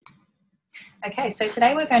Okay, so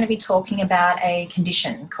today we're going to be talking about a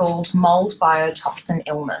condition called mold biotoxin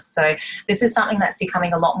illness. So this is something that's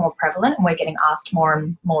becoming a lot more prevalent and we're getting asked more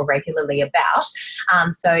and more regularly about.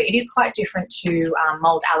 So it is quite different to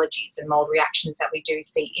mold allergies and mold reactions that we do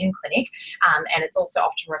see in clinic, and it's also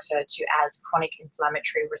often referred to as chronic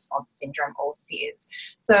inflammatory response syndrome, or CIRS.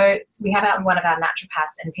 So we have one of our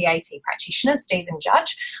naturopaths and PAT practitioners, Stephen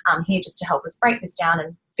Judge, here just to help us break this down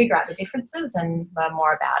and figure out the differences and learn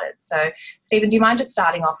more about it. So, Stephen, do you mind just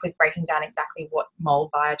starting off with breaking down exactly what mold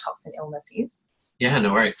biotoxin illness is? Yeah,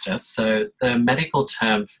 no worries, Jess. So the medical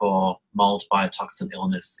term for mold biotoxin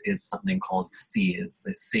illness is something called CIRS,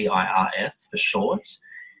 so CIRS for short,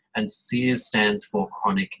 and CIRS stands for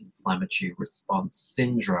chronic inflammatory response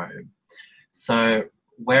syndrome. So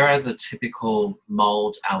whereas a typical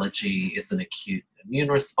mold allergy is an acute immune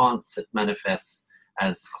response, it manifests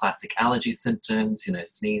as classic allergy symptoms,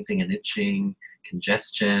 sneezing and itching,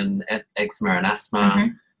 congestion, eczema and asthma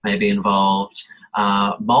may be involved.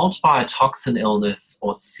 Mold biotoxin illness,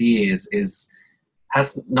 or CIRS,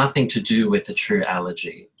 has nothing to do with a true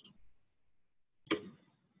allergy.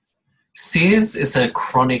 CIRS is a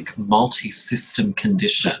chronic multi-system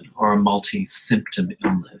condition or a multi-symptom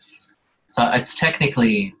illness. So it's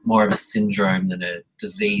technically more of a syndrome than a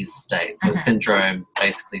disease state. So a syndrome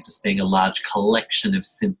basically just being a large collection of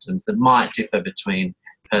symptoms that might differ between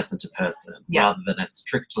person to person rather than a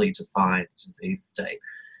strictly defined disease state.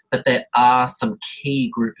 But there are some key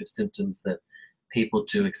group of symptoms that people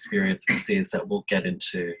do experience with CIRS that we'll get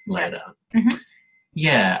into later.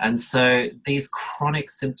 Yeah, and so these chronic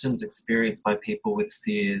symptoms experienced by people with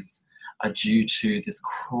CIRS are due to this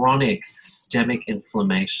chronic systemic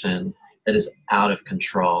inflammation that is out of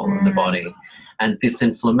control in the body. And this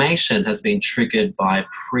inflammation has been triggered by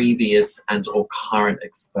previous and or current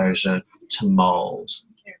exposure to mold.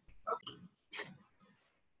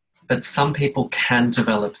 But some people can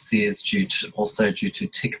develop CIRS due to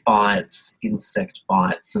tick bites, insect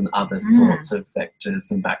bites, and other sorts of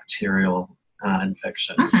vectors and bacterial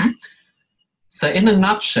infections. So in a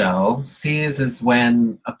nutshell, CIRS is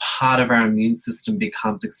when a part of our immune system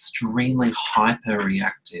becomes extremely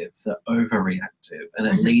hyperreactive, so overreactive, and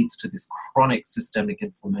it leads to this chronic systemic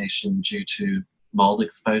inflammation due to mold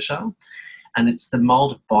exposure. And it's the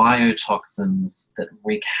mold biotoxins that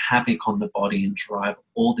wreak havoc on the body and drive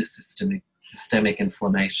all this systemic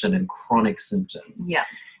inflammation and chronic symptoms. Yeah.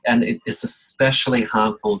 And it is especially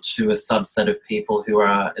harmful to a subset of people who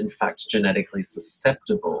are, in fact, genetically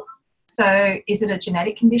susceptible. So is it a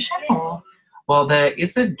genetic condition or? Well, there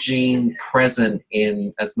is a gene present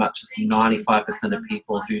in as much as 95% of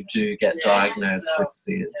people who do get diagnosed with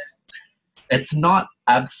CIRS. It's not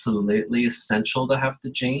absolutely essential to have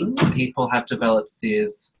the gene. People have developed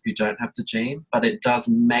CIRS who don't have the gene, but it does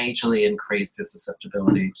majorly increase their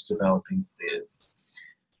susceptibility to developing CIRS.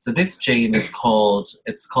 So this gene is called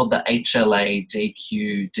the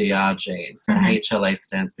HLA-DQ-DR gene. So HLA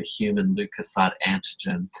stands for human leukocyte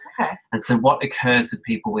antigen. Okay. And so what occurs with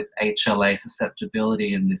people with HLA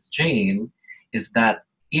susceptibility in this gene is that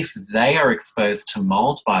if they are exposed to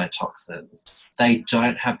mold biotoxins, they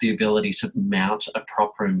don't have the ability to mount a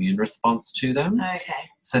proper immune response to them. Okay.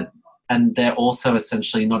 And they're also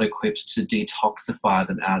essentially not equipped to detoxify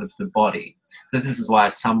them out of the body. So this is why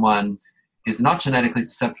someone who's not genetically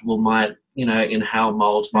susceptible might, inhale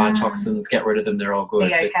mold biotoxins, get rid of them, they're all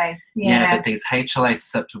good. Okay. But these HLA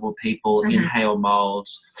susceptible people inhale mold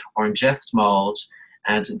or ingest mold,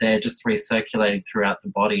 and they're just recirculating throughout the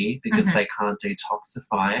body because they can't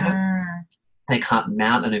detoxify it. They can't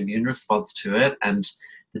mount an immune response to it, and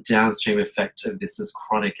the downstream effect of this is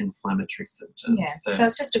chronic inflammatory symptoms. Yeah. So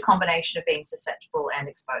it's just a combination of being susceptible and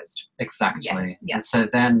exposed. Exactly. Yeah. And so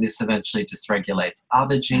then this eventually dysregulates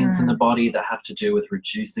other genes in the body that have to do with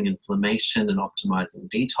reducing inflammation and optimizing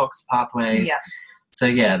detox pathways. Yeah. So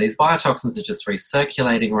these biotoxins are just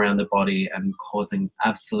recirculating around the body and causing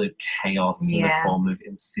absolute chaos in the form of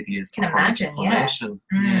insidious chronic inflammation.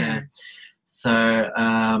 So,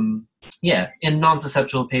 in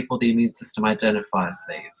non-susceptible people, the immune system identifies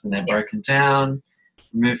these and they're broken down,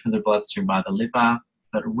 removed from the bloodstream by the liver,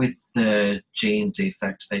 but with the gene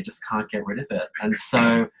defect, they just can't get rid of it. And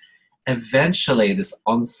so eventually this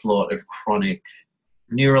onslaught of chronic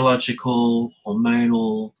neurological,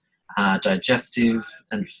 hormonal, digestive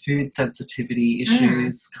and food sensitivity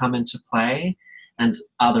issues come into play, and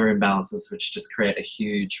other imbalances which just create a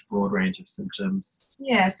huge broad range of symptoms.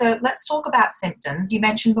 Yeah, so let's talk about symptoms. You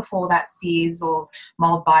mentioned before that CIRS or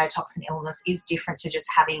mold biotoxin illness is different to just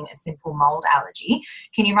having a simple mold allergy.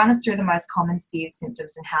 Can you run us through the most common CIRS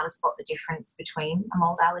symptoms and how to spot the difference between a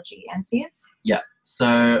mold allergy and CIRS? Yeah,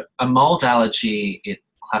 so a mold allergy, it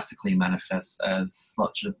classically manifests as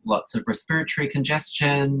lots of respiratory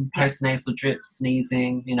congestion, postnasal drip,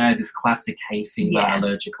 sneezing, this classic hay fever,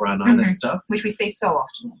 allergic rhinitis stuff. Which we see so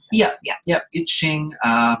often. Yeah. Itching.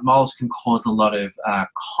 Mold can cause a lot of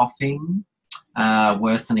coughing,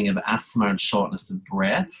 worsening of asthma and shortness of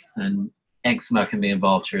breath, and eczema can be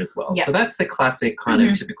involved here as well. So that's the classic kind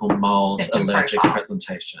of typical mold symptom allergic profile.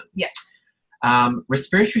 presentation. Yeah.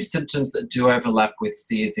 Respiratory symptoms that do overlap with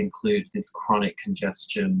SEERS include this chronic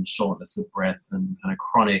congestion, shortness of breath, and kind of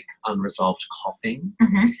chronic unresolved coughing.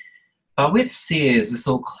 But with SEERS, this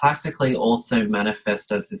will classically also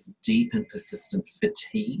manifest as this deep and persistent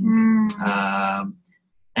fatigue,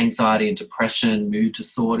 anxiety and depression, mood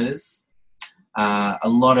disorders, a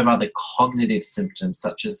lot of other cognitive symptoms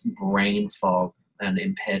such as brain fog and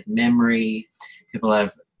impaired memory. People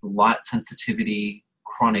have light sensitivity,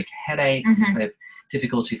 chronic headaches, they have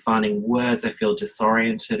difficulty finding words, they feel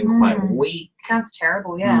disoriented and quite weak. Sounds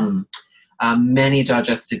terrible, yeah. Many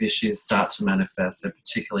digestive issues start to manifest, so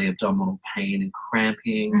particularly abdominal pain and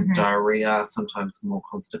cramping, diarrhea, sometimes more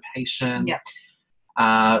constipation.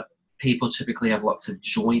 People typically have lots of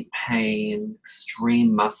joint pain,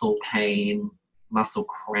 extreme muscle pain, muscle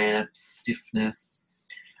cramps, stiffness.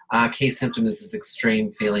 Key symptoms is extreme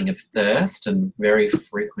feeling of thirst and very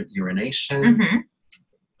frequent urination.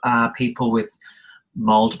 People with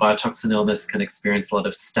mold biotoxin illness can experience a lot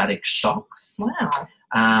of static shocks.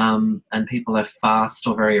 Wow. And people have fast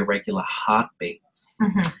or very irregular heartbeats.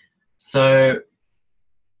 So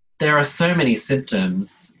there are so many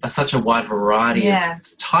symptoms, such a wide variety of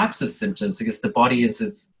types of symptoms, because the body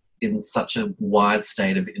is in such a wide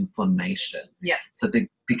state of inflammation. So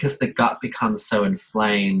because the gut becomes so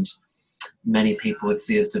inflamed, many people with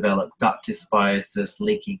SEERS develop gut dysbiosis,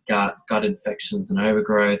 leaky gut, gut infections and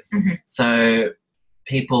overgrowths. So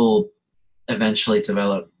people eventually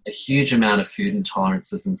develop a huge amount of food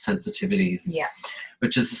intolerances and sensitivities,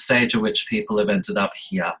 which is the stage at which people have ended up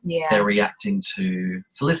here. They're reacting to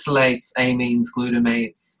salicylates, amines,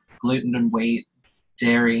 glutamates, gluten and wheat,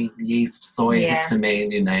 dairy, yeast, soy,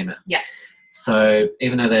 histamine, you name it. So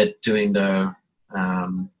even though they're doing the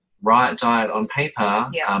right diet on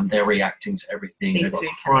paper, they're reacting to everything. They've got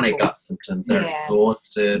chronic gut symptoms. They're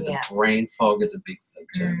exhausted. The brain fog is a big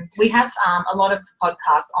symptom. We have a lot of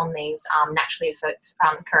podcasts on these naturally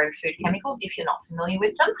occurring food chemicals. If you're not familiar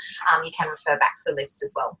with them, you can refer back to the list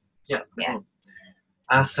as well.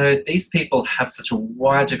 So these people have such a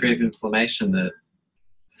wide degree of inflammation that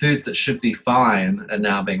foods that should be fine are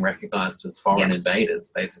now being recognised as foreign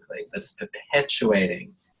invaders, basically. They're just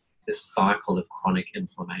perpetuating this cycle of chronic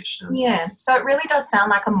inflammation. So it really does sound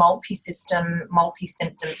like a multi-system,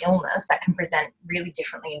 multi-symptom illness that can present really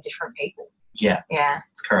differently in different people.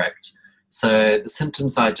 That's correct. So the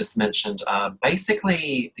symptoms I just mentioned are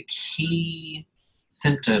basically the key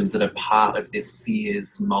symptoms that are part of this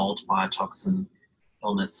SEERS mold biotoxin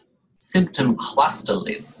illness symptom cluster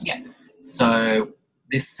list. So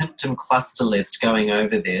this symptom cluster list, going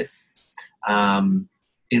over this,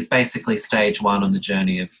 is basically stage one on the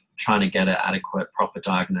journey of trying to get an adequate, proper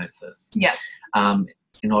diagnosis.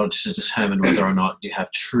 In order to determine whether or not you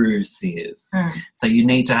have true SEERS. So you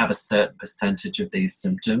need to have a certain percentage of these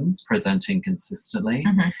symptoms presenting consistently.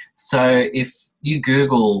 So if you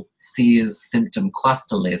Google SEERS symptom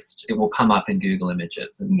cluster list, it will come up in Google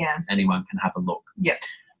Images and anyone can have a look.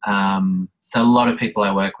 So a lot of people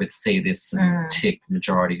I work with see this and tick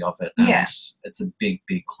majority of it, and it's a big,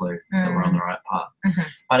 big clue that we're on the right path.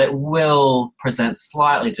 But it will present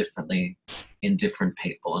slightly differently in different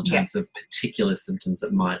people in terms of particular symptoms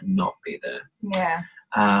that might not be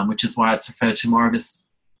there. Which is why it's referred to more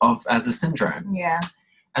as a syndrome.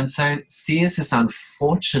 And so SEERS is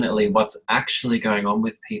unfortunately what's actually going on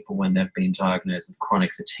with people when they've been diagnosed with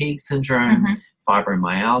chronic fatigue syndrome,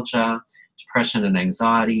 fibromyalgia, depression and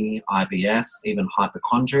anxiety, IBS, even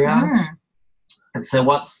hypochondria. And so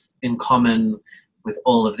what's in common with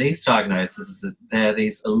all of these diagnoses is that they're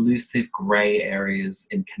these elusive grey areas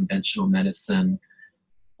in conventional medicine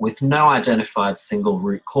with no identified single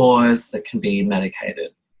root cause that can be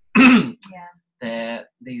medicated. They're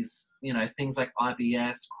these, things like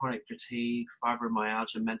IBS, chronic fatigue,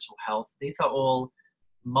 fibromyalgia, mental health. These are all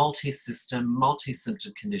multi-system,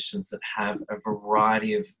 multi-symptom conditions that have a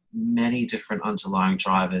variety of many different underlying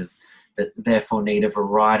drivers that therefore need a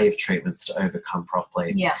variety of treatments to overcome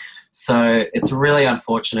properly. So it's really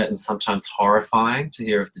unfortunate and sometimes horrifying to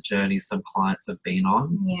hear of the journeys some clients have been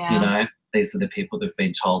on. These are the people that have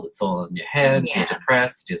been told it's all in your head, you're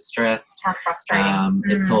depressed, you're stressed. How frustrating.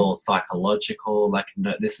 It's all psychological.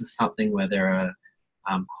 This is something where there are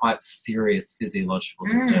quite serious physiological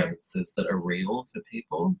disturbances that are real for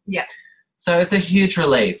people. So it's a huge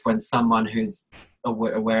relief when someone who's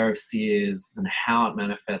aware of SEERS and how it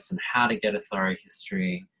manifests and how to get a thorough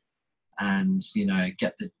history and, you know,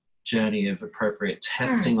 get the journey of appropriate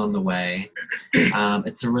testing on the way.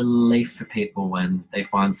 It's a relief for people when they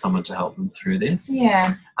find someone to help them through this.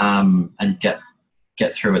 Yeah. And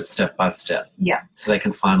get through it step by step. Yeah. So they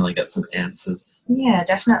can finally get some answers. Yeah,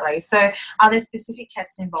 definitely. So are there specific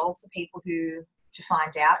tests involved for people to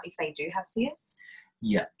find out if they do have SEERS?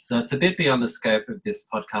 Yeah, so it's a bit beyond the scope of this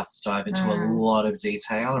podcast to dive into a lot of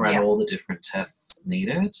detail around all the different tests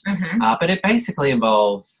needed. But it basically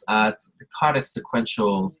involves, it's quite a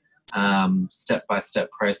sequential step-by-step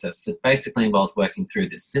process. It basically involves working through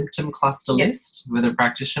the symptom cluster list with a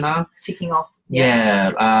practitioner. Ticking off.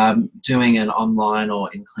 Doing an online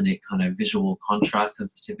or in-clinic kind of visual contrast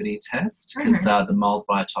sensitivity test because the mold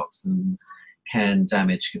biotoxins can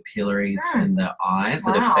damage capillaries in the eyes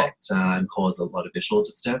that affect and cause a lot of visual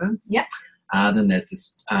disturbance. Then there's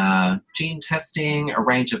this gene testing. A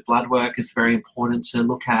range of blood work is very important to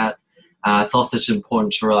look at. It's also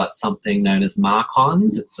important to rule out something known as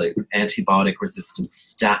MARCoNS. It's like antibiotic-resistant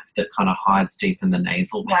staph that kind of hides deep in the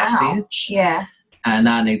nasal passage. Yeah. And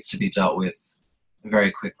that needs to be dealt with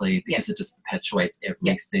very quickly because it just perpetuates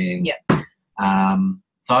everything.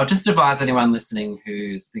 So I'll just advise anyone listening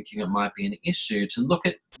who's thinking it might be an issue to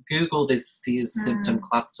Google this SEERS symptom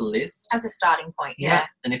cluster list. As a starting point,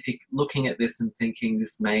 And if you're looking at this and thinking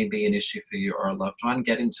this may be an issue for you or a loved one,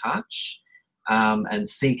 get in touch and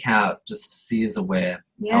seek out just SEERS aware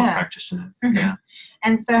health practitioners.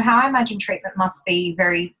 And so how I imagine treatment must be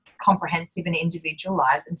very comprehensive and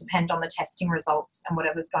individualised and depend on the testing results and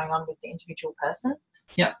whatever's going on with the individual person.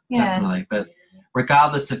 Yeah, definitely. But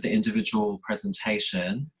regardless of the individual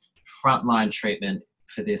presentation, frontline treatment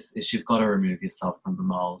for this is you've got to remove yourself from the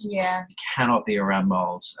mold. You cannot be around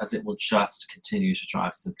mold as it will just continue to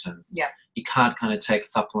drive symptoms. You can't kind of take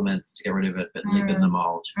supplements to get rid of it but live in the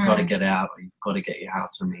mold. You've got to get out or you've got to get your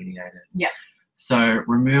house remediated. So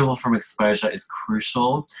removal from exposure is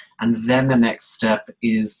crucial. And then the next step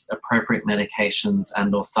is appropriate medications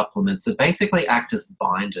and or supplements that basically act as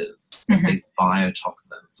binders of these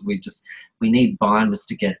biotoxins. We need binders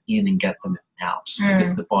to get in and get them out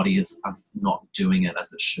because the body is not doing it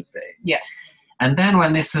as it should be. And then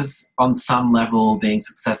when this is on some level being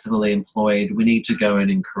successfully employed, we need to go in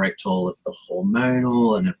and correct all of the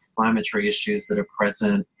hormonal and inflammatory issues that are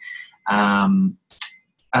present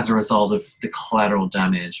as a result of the collateral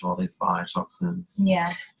damage of all these biotoxins.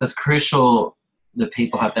 So it's crucial that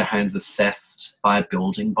people have their homes assessed by a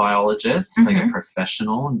building biologist, like a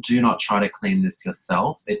professional. And do not try to clean this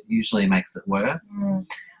yourself. It usually makes it worse.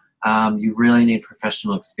 You really need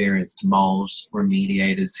professional experienced mold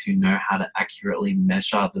remediators who know how to accurately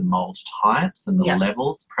measure the mold types and the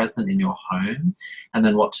levels present in your home and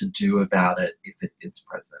then what to do about it if it is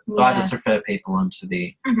present. So I just refer people onto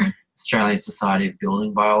the Australian Society of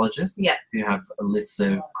Building Biologists who have a list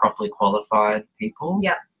of properly qualified people.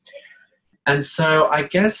 And so I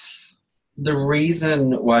guess the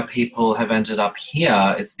reason why people have ended up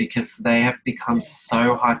here is because they have become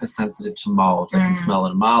so hypersensitive to mold. They can smell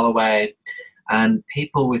it a mile away. And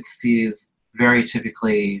people with SEERS very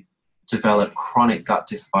typically develop chronic gut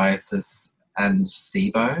dysbiosis, and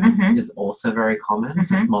SIBO is also very common. It's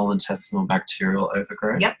a small intestinal bacterial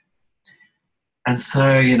overgrowth. And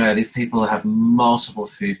so, you know, these people have multiple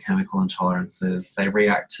food chemical intolerances. They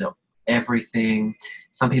react to everything.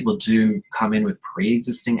 Some people do come in with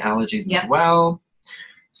pre-existing allergies as well.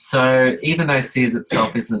 So even though SEERS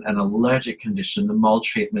itself isn't an allergic condition, the mold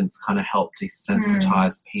treatments kind of help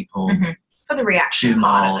desensitize people for the reaction to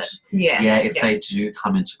mold. If they do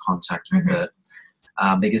come into contact with it.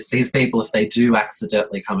 Because these people, if they do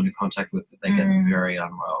accidentally come into contact with it, they get very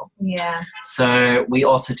unwell. So we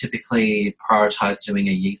also typically prioritise doing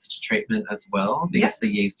a yeast treatment as well because the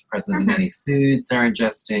yeast present in any foods they're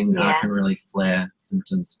ingesting can really flare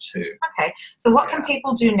symptoms too. Okay, so what can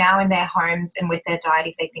people do now in their homes and with their diet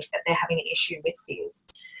if they think that they're having an issue with SEERS?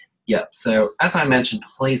 So as I mentioned,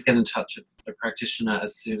 please get in touch with a practitioner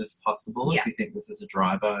as soon as possible if you think this is a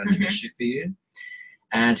driver and an issue for you.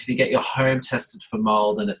 And if you get your home tested for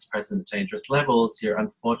mold and it's present at dangerous levels, you're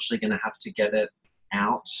unfortunately going to have to get it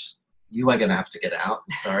out. You are going to have to get out,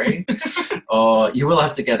 or you will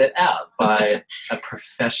have to get it out by a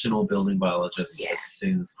professional building biologist as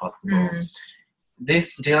soon as possible.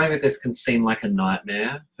 Dealing with this can seem like a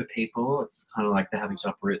nightmare for people. It's kind of like they're having to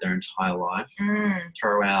uproot their entire life,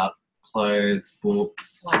 throw out clothes,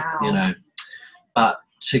 books, you know. But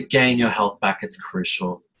to gain your health back, it's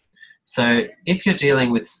crucial. So if you're dealing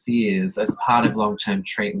with SEERS as part of long-term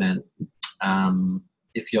treatment,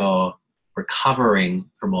 if you're recovering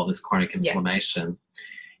from all this chronic inflammation.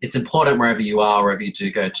 It's important wherever you are, wherever you do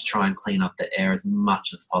go, to try and clean up the air as much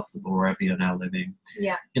as possible wherever you're now living.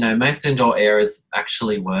 Yeah. You know, most indoor air is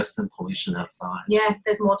actually worse than pollution outside. Yeah,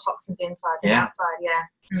 there's more toxins inside than outside,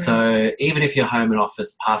 So even if your home and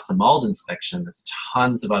office pass the mold inspection, there's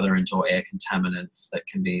tons of other indoor air contaminants that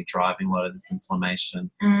can be driving a lot of this inflammation.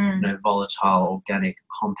 You know, volatile organic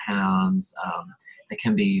compounds. There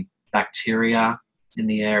can be bacteria in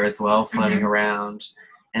the air as well, floating around,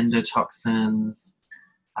 endotoxins.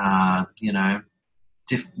 You know,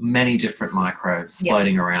 many different microbes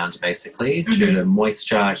floating around basically due to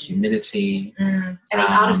moisture, humidity. And these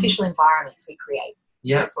artificial environments we create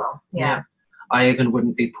as well. Yeah. I even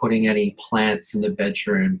wouldn't be putting any plants in the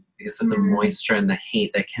bedroom because of the moisture and the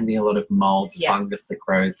heat. There can be a lot of mold, fungus that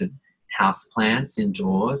grows in house plants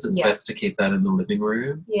indoors. It's best to keep that in the living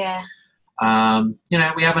room. Yeah. You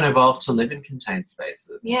know, we haven't evolved to live in contained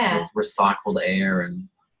spaces with recycled air and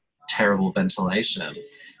terrible ventilation.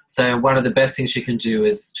 So one of the best things you can do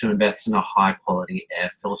is to invest in a high quality air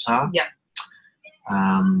filter.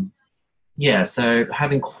 So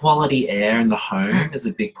having quality air in the home is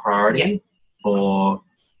a big priority for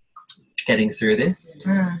getting through this.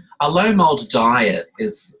 A low mold diet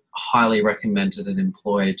is highly recommended and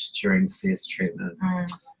employed during CS treatment.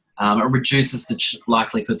 It reduces the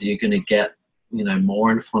likelihood that you're going to get, you know,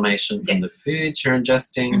 more inflammation from the foods you're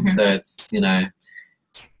ingesting. So it's, you know,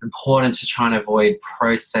 important to try and avoid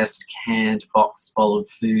processed, canned, box bottled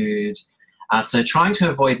food. So trying to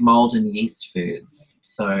avoid mold and yeast foods.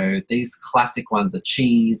 So these classic ones are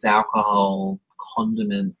cheese, alcohol,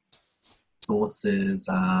 condiments, sauces,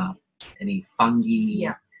 any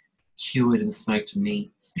fungi, cured and smoked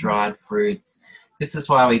meats, dried fruits. This is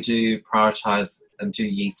why we do prioritise and do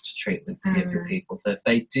yeast treatments here for people. So if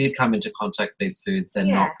they did come into contact with these foods, they're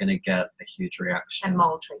not going to get a huge reaction. And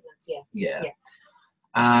mold treatments,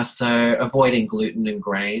 So avoiding gluten and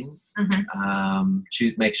grains.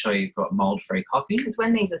 Make sure you've got mold-free coffee. It's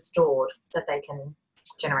when these are stored that they can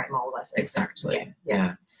generate mold, I suppose. Exactly.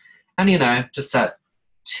 And, you know, just that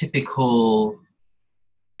typical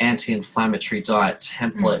anti-inflammatory diet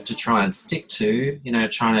template to try and stick to, you know,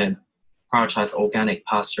 trying to prioritise organic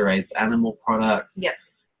pasture-raised animal products.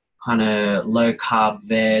 Kind of low-carb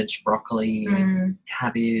veg, broccoli,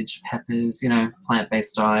 cabbage, peppers, you know,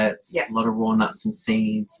 plant-based diets, a lot of raw nuts and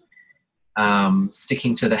seeds,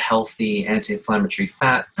 sticking to the healthy anti-inflammatory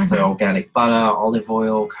fats, so organic butter, olive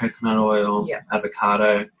oil, coconut oil,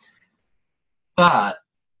 avocado. But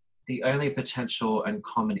the only potential and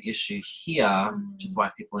common issue here, which is why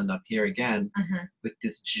people end up here again, with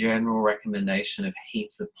this general recommendation of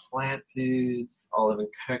heaps of plant foods, olive and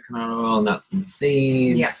coconut oil, nuts and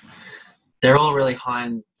seeds, they're all really high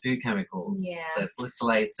in food chemicals. So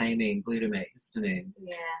salicylate, amine, glutamate, histamine,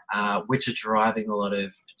 which are driving a lot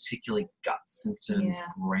of particularly gut symptoms,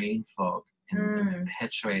 brain fog, and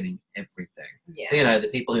perpetuating everything. So, you know, the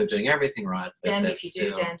people who are doing everything right. Damned if you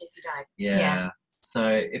do, damned if you don't. So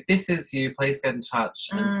if this is you, please get in touch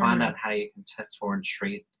and find out how you can test for and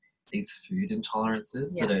treat these food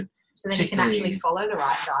intolerances that are so then you can actually follow the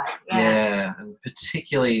right diet. And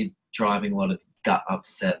particularly driving a lot of gut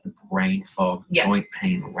upset, the brain fog, joint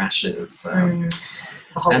pain, rashes. The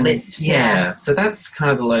whole list. So that's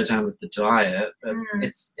kind of the lowdown with the diet. But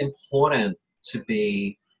it's important to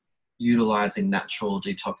be utilising natural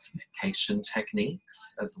detoxification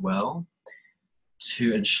techniques as well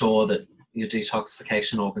to ensure that your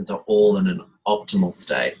detoxification organs are all in an optimal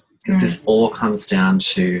state, because this all comes down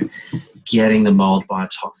to getting the mold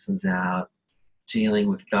biotoxins out, dealing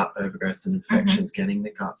with gut overgrowth and infections, getting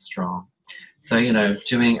the gut strong. So, you know,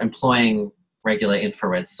 employing regular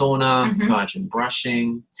infrared sauna, skygen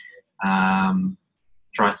brushing,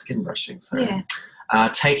 dry skin brushing,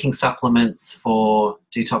 taking supplements for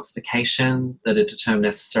detoxification that are determined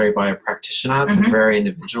necessary by a practitioner. It's very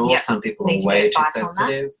individual. Some people are way too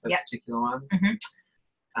sensitive for particular ones.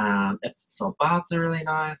 Epsom salt baths are really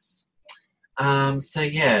nice.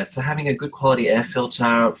 So having a good quality air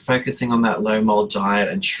filter, focusing on that low mold diet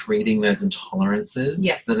and treating those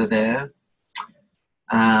intolerances that are there.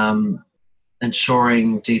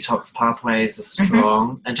 Ensuring detox pathways are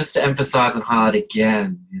strong. And just to emphasize and highlight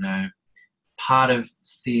again, you know, part of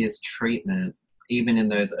SEER's treatment, even in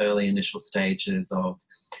those early initial stages of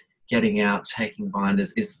getting out, taking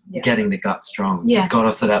binders, is getting the gut strong. You've got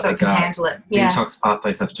to set out the gut. Handle it. Detox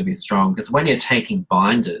pathways have to be strong, because when you're taking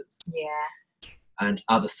binders and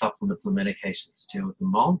other supplements or medications to deal with the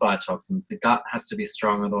mold biotoxins, the gut has to be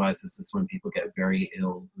strong. Otherwise, this is when people get very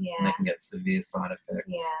ill and they can get severe side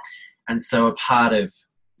effects. And so a part of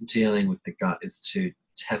dealing with the gut is to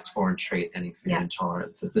test for and treat any food Yeah.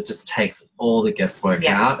 intolerances. It just takes all the guesswork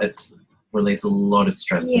Yeah. out. It relieves a lot of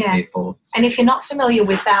stress from Yeah. people. And if you're not familiar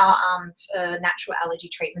with our natural allergy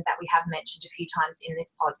treatment that we have mentioned a few times in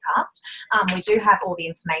this podcast, we do have all the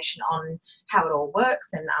information on how it all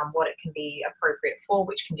works and what it can be appropriate for,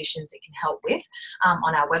 which conditions it can help with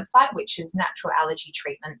on our website, which is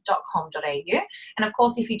naturalallergytreatment.com.au. And of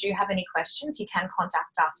course, if you do have any questions, you can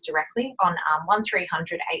contact us directly on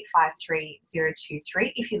 1300 853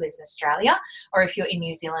 023 if you live in Australia, or if you're in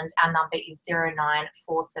New Zealand, our number is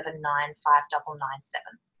 09479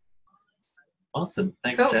 5997. Awesome.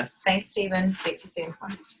 Thanks, Cool. Jess. Thanks, Stephen. Speak to you soon.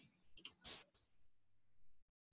 Bye.